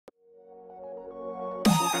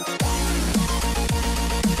Hey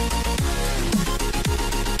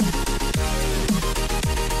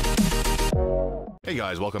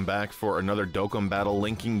guys, welcome back for another Dokkan Battle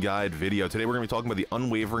linking guide video. Today we're going to be talking about the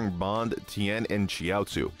Unwavering Bond, Tien, and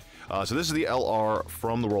Chiaotzu. So this is the LR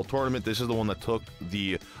from the World Tournament. This is the one that took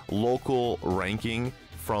the local ranking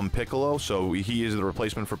from Piccolo, so he is the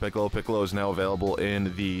replacement for Piccolo. Piccolo is now available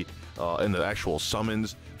in the actual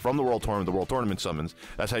summons from the World Tournament, the World Tournament summons.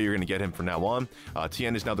 That's how you're going to get him from now on.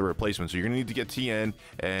 Tien is now the replacement, so you're going to need to get Tien,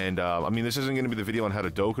 and I mean, this isn't going to be the video on how to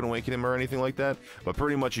Dokkan Awaken him or anything like that, but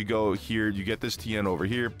pretty much you go here, you get this Tien over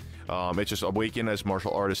here. It's just Awaken as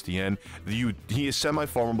Martial Artist Tien. He is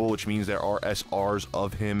semi-farmable, which means there are SRs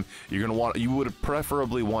of him. You would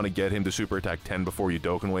preferably want to get him to Super Attack 10 before you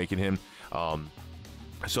Dokkan Awaken him.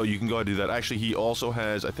 So you can go ahead and do that. Actually, he also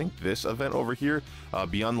has, I think, this event over here,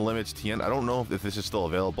 Beyond the Limits Tien. I don't know if this is still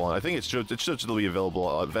available. I think it should still be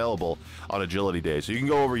available on Agility Day. So you can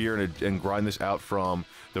go over here and grind this out from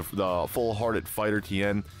the Full-Hearted Fighter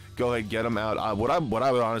Tien. Go ahead, get him out. What I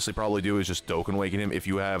would honestly probably do is just Dokkan Awaken him if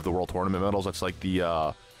you have the World Tournament medals. That's like the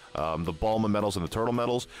Bulma medals and the Turtle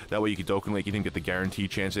medals. That way you can Dokkan Awaken him, get the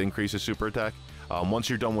guaranteed chance to increase his super attack. Once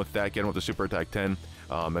you're done with that, get him with the Super Attack 10.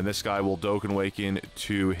 And this guy will Dokkan Awaken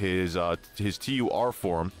to his TUR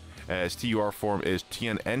form. As TUR form is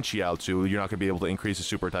Tien and Chiaotzu, you're not going to be able to increase his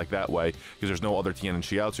super attack that way because there's no other Tien and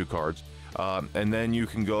Chiaotzu cards. And then you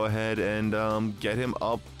can go ahead and get him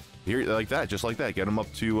up here like that, just like that. Get him up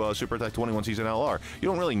to Super Attack 20 once he's in LR. You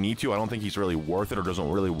don't really need to. I don't think he's really worth it or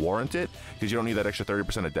doesn't really warrant it because you don't need that extra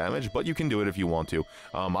 30% of damage, but you can do it if you want to.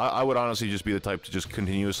 I would honestly just be the type to just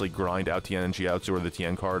continuously grind out Tien and Chiaotzu or the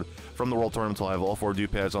Tien card from the World Tournament until I have all 4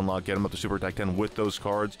 dupe pads unlocked, get him up to Super Attack 10 with those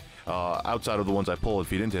cards, outside of the ones I pull and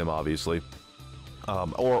feed into him, obviously.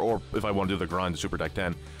 Or if I want to do the grind to Super Attack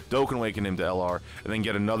 10, Dokkan Awaken him to LR, and then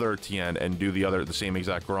get another Tien and do the same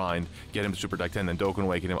exact grind, get him to Super Attack 10, then Dokkan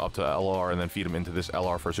Awaken him up to LR, and then feed him into this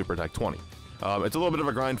LR for Super Attack 20. It's a little bit of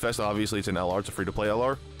a grind fest, obviously. It's an LR, it's a free-to-play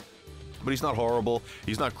LR. But he's not horrible.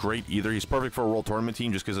 He's not great either. He's perfect for a World Tournament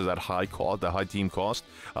team just because of that high cost, the high team cost,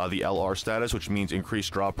 the LR status, which means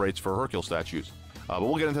increased drop rates for Hercule statues. But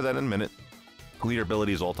we'll get into that in a minute. Leader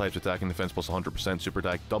ability is all types, attack and defense plus 100%, super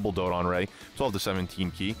attack, double Dodon Ray, 12 to 17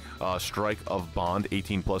 key, strike of bond,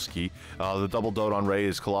 18 plus key. The double Dodon Ray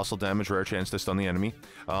is colossal damage, rare chance to stun the enemy.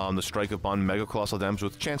 The strike of bond, mega colossal damage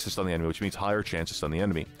with chance to stun the enemy, which means higher chance to stun the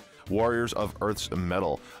enemy. Warriors of Earth's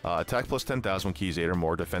Metal. Attack plus 10,000 keys, 8 or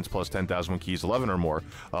more. Defense plus 10,000 keys, 11 or more.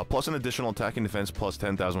 Plus an additional attack and defense plus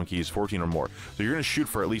 10,000 keys, 14 or more. So you're going to shoot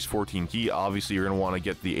for at least 14 key. Obviously, you're going to want to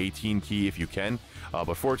get the 18 key if you can.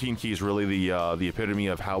 But 14 key is really the epitome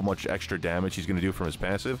of how much extra damage he's going to do from his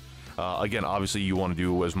passive. Again, obviously, you want to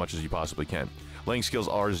do as much as you possibly can. Laying skills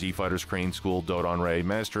are Z Fighters, Crane School, Dodon Ray,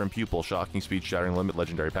 Master and Pupil, Shocking Speed, Shattering Limit,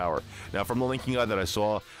 Legendary Power. Now, from the linking guide that I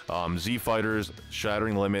saw, Z Fighters,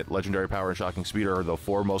 Shattering Limit, Legendary Power, and Shocking Speed are the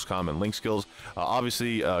 4 most common link skills.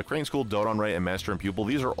 Obviously, Crane School, Dodon Ray, and Master and Pupil,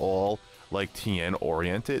 these are all like Tien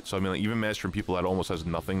oriented. So I mean, like, even Master and Pupil that almost has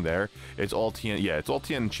nothing there. It's all Tien. Yeah, it's all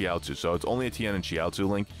Tien and Chiaotzu. So it's only a Tien and Chiaotzu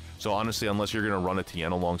link. So honestly, unless you're gonna run a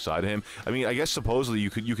Tien alongside him, I mean, I guess supposedly you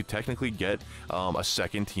could technically get a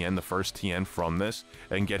second Tien, the first Tien from this,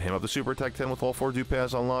 and get him up to Super Attack 10 with all 4 dupe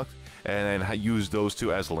pads unlocked, and then use those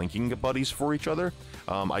 2 as linking buddies for each other.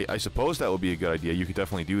 I suppose that would be a good idea. You could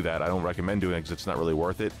definitely do that. I don't recommend doing it because it's not really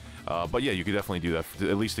worth it. But yeah, you could definitely do that,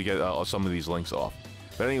 at least to get some of these links off.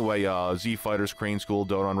 But anyway, Z Fighters, Crane School,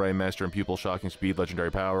 Dodon Ray, Master and Pupil, Shocking Speed,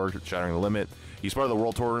 Legendary Power, Shattering the Limit. He's part of the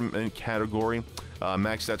World Tournament category.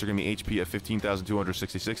 Max stats are going to be HP of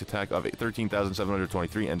 15,266, attack of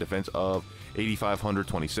 13,723, and defense of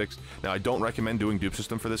 8,526. Now, I don't recommend doing dupe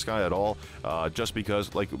system for this guy at all, just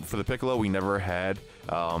because, like, for the Piccolo, we never had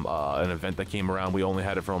an event that came around. We only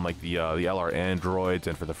had it from, like, the LR androids,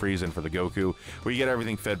 and for the Frieza and for the Goku, where you get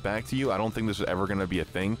everything fed back to you. I don't think this is ever going to be a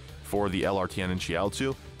thing for the LR, Tien, and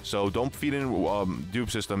Chiaotzu. So don't feed in dupe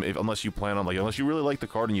system unless you plan on, unless you really like the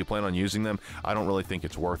card and you plan on using them. I don't really think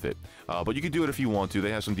it's worth it. But you could do it if you want to.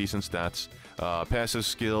 They have some decent stats. Passive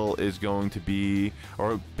skill is going to be,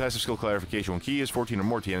 or passive skill clarification. When key is 14 or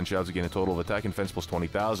more, Tien and Chiaotzu gain a total of attack and defense plus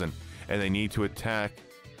 20,000, and they need to attack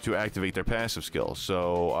to activate their passive skill.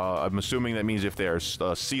 So I'm assuming that means if they are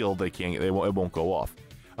sealed, it won't go off.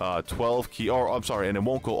 12 key, or I'm sorry, and it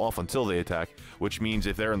won't go off until they attack, which means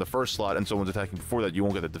if they're in the first slot and someone's attacking before that, you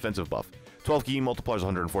won't get the defensive buff. 12 key multiplies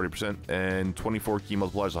 140%, and 24 key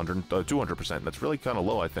multiplies 200%. That's really kind of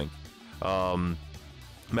low, I think.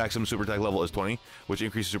 Maximum super attack level is 20, which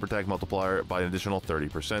increases super attack multiplier by an additional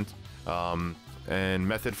 30%. And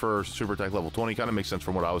method for super attack level 20 kind of makes sense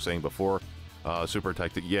from what I was saying before. Super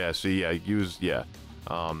attack, yeah, see, yeah,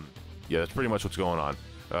 Yeah, that's pretty much what's going on.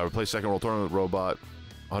 Replace second world tournament robot,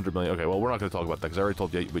 100 million. Okay, well, we're not going to talk about that because I already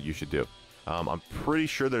told you what you should do. I'm pretty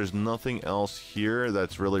sure there's nothing else here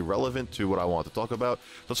that's really relevant to what I want to talk about.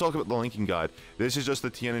 Let's talk about the linking guide. This is just the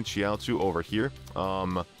Tien and Chiaotzu over here.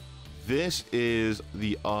 This is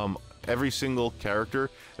the every single character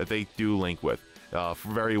that they do link with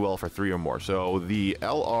very well for 3 or more. So the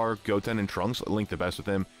LR, Goten, and Trunks link the best with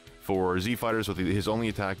him. For Z Fighters with his only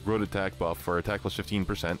attack, road attack buff for attack plus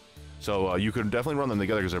 15%. So you could definitely run them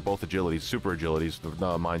together because they're both agilities, super agilities,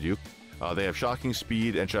 mind you. They have Shocking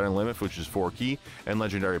Speed and Shattering Limit, which is 4 key, and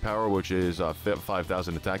Legendary Power, which is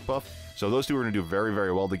 5,000 attack buff. So those two are going to do very,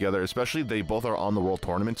 very well together, especially they both are on the World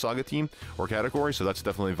Tournament Saga team or category, so that's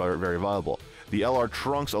definitely very, very viable. The LR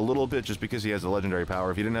Trunks a little bit just because he has the Legendary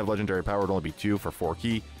Power. If he didn't have Legendary Power, it would only be 2 for 4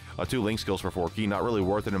 key. 2 link skills for 4 key, not really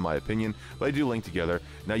worth it in my opinion, but they do link together.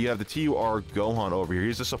 Now you have the TUR Gohan over here.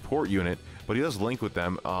 He's a support unit, but he does link with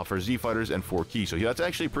them for Z Fighters and 4 key. So that's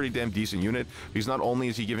actually a pretty damn decent unit, because not only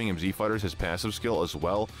is he giving him Z Fighters, his passive skill as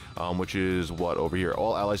well, which is what over here,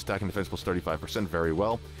 all allies attack and defense plus 35%, very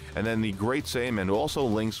well. And then the Great Saiyaman, who also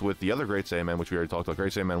links with the other Great Saiyaman, which we already talked about,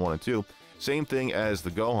 Great Saiyaman 1 and 2. Same thing as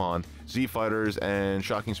the Gohan, Z Fighters, and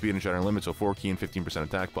Shocking Speed and Shattering Limit, so 4 key and 15%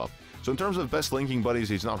 attack buff. So in terms of best linking buddies,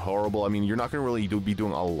 he's not horrible. I mean, you're not going to really be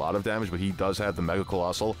doing a lot of damage, but he does have the Mega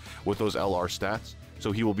Colossal with those LR stats.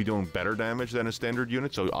 So he will be doing better damage than a standard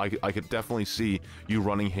unit. So I could definitely see you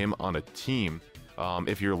running him on a team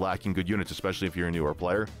if you're lacking good units, especially if you're a newer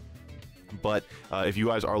player. But if you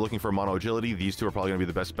guys are looking for mono agility, these two are probably going to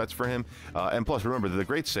be the best bets for him. And plus, remember, the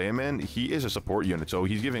Great Saiyaman, he is a support unit, so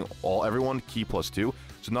he's giving everyone key plus 2.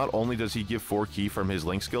 So not only does he give 4 key from his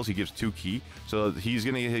link skills, he gives 2 key. So he's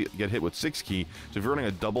going to get hit with 6 key. So if you're running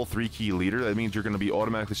a double 3 key leader, that means you're going to be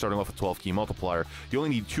automatically starting off with 12 key multiplier. You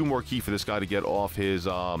only need 2 more key for this guy to get off his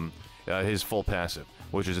full passive,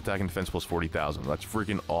 which is attack and defense plus 40,000. That's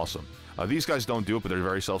freaking awesome. These guys don't do it, but they're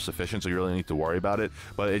very self-sufficient, so you really need to worry about it.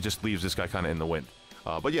 But it just leaves this guy kind of in the wind.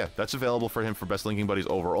 But yeah, that's available for him for best linking buddies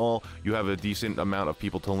overall. You have a decent amount of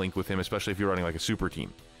people to link with him, especially if you're running like a super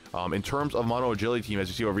team. In terms of mono agility team, as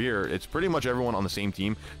you see over here, it's pretty much everyone on the same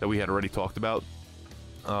team that we had already talked about.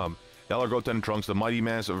 LR Goten and Trunks, the Mighty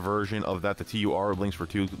Mass version of that, the TUR links for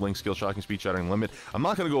 2 link skill, Shocking Speed, Shattering Limit. I'm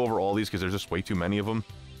not going to go over all these because there's just way too many of them.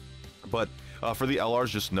 But for the LRs,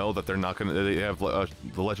 just know that they're not going to, they have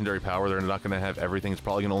the Legendary Power. They're not going to have everything. It's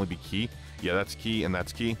probably going to only be key. Yeah, that's key and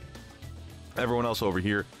that's key. Everyone else over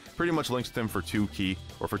here pretty much links them for 2 key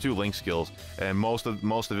or for 2 link skills, and most of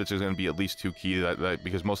it's going to be at least 2 key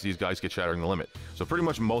because most of these guys get Shattering the Limit. So pretty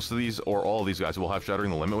much most of these or all of these guys will have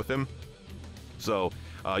Shattering the Limit with him. So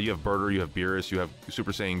you have Birder, you have Beerus, you have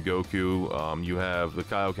Super Saiyan Goku, you have the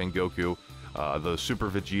Kaioken Goku, the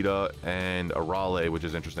Super Vegeta, and Arale, which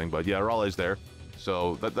is interesting. But yeah, Arale's there.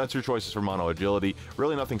 So that's your choices for mono agility.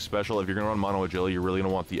 Really nothing special. If you're going to run mono agility, you're really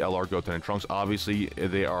going to want the LR, Goten, and Trunks. Obviously,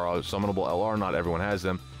 they are a summonable LR. Not everyone has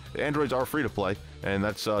them. The androids are free to play, and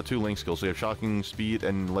that's 2 link skills. So you have Shocking Speed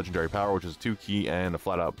and Legendary Power, which is 2 key and a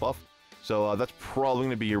flat-out buff. So that's probably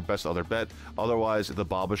going to be your best other bet. Otherwise, the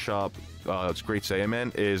Baba Shop, it's Great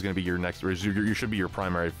Saiyaman, is going to be your next, you should be your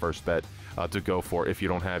primary first bet to go for if you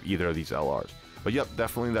don't have either of these LRs. But yep,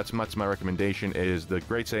 definitely that's my recommendation, is the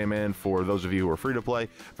Great Saiyaman for those of you who are free to play.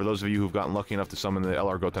 For those of you who've gotten lucky enough to summon the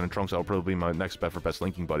LR, Goten, and Trunks, that'll probably be my next bet for best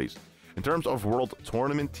linking buddies. In terms of World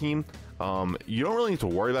Tournament team, you don't really need to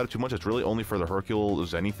worry about it too much. It's really only for the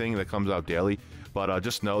Hercules anything that comes out daily. But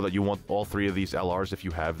just know that you want all 3 of these LRs if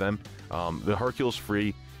you have them. The Hercules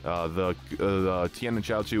free, the Tien and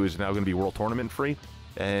Chiaotzu is now going to be World Tournament free.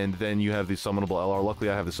 And then you have the summonable LR. Luckily,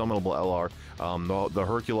 I have the summonable LR. The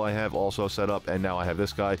Hercule I have also set up, and now I have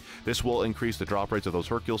this guy. This will increase the drop rates of those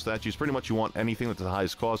Hercule statues. Pretty much you want anything that's the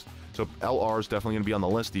highest cost. So LR is definitely going to be on the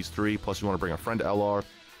list, these 3. Plus you want to bring a friend LR,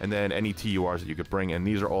 and then any TURs that you could bring. And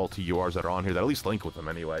these are all TURs that are on here that at least link with them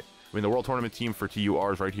anyway. I mean, the World Tournament team for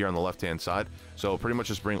TUR is right here on the left-hand side. So pretty much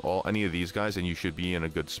just bring any of these guys, and you should be in a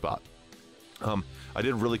good spot. I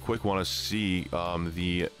did really quick want to see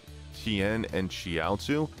the Tien and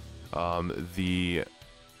Chiaotzu, the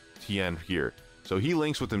Tien here. So he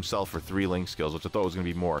links with himself for 3 link skills, which I thought was going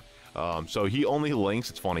to be more. So he only links,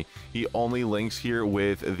 it's funny, he only links here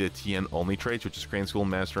with the Tien only traits, which is Crane School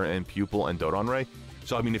Master and Pupil and Dodon Ray.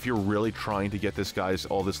 So I mean, if you're really trying to get this guy's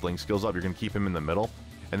all this link skills up, you're going to keep him in the middle.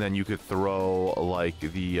 And then you could throw like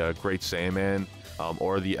the Great Saiyaman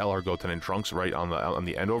or the LR Goten and Trunks right on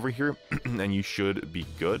the end over here, and you should be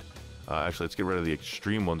good. Actually, let's get rid of the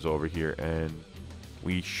extreme ones over here, and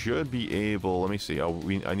we should be able. Let me see. Oh,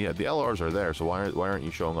 I need the LRs are there, so why aren't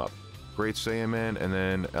you showing up? Great Saiyaman and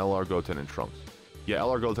then LR Goten and Trunks. Yeah,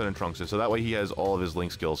 LR Goten and Trunks, so that way he has all of his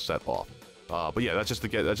Link skills set off. But yeah, that's just to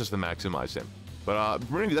maximize him. But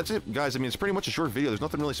really, that's it, guys. I mean, it's pretty much a short video. There's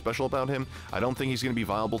nothing really special about him. I don't think he's going to be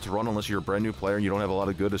viable to run unless you're a brand new player and you don't have a lot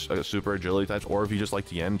of good super agility types, or if you just like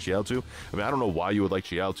Tien and Chiaotzu. I mean, I don't know why you would like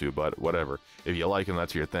Chiaotzu, but whatever. If you like him,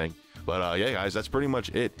 that's your thing. But yeah, guys, that's pretty much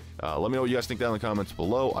it. Let me know what you guys think down in the comments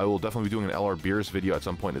below. I will definitely be doing an LR Beers video at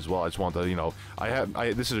some point as well. I just want to, you know,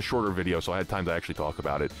 this is a shorter video, so I had time to actually talk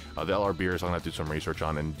about it. The LR Beers, I'm going to have to do some research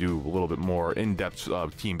on and do a little bit more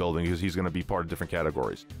in-depth team building, because he's going to be part of different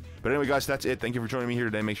categories. But anyway, guys, that's it. Thank you for joining me here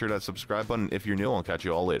today. Make sure to hit that subscribe button if you're new. I'll catch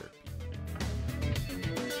you all later.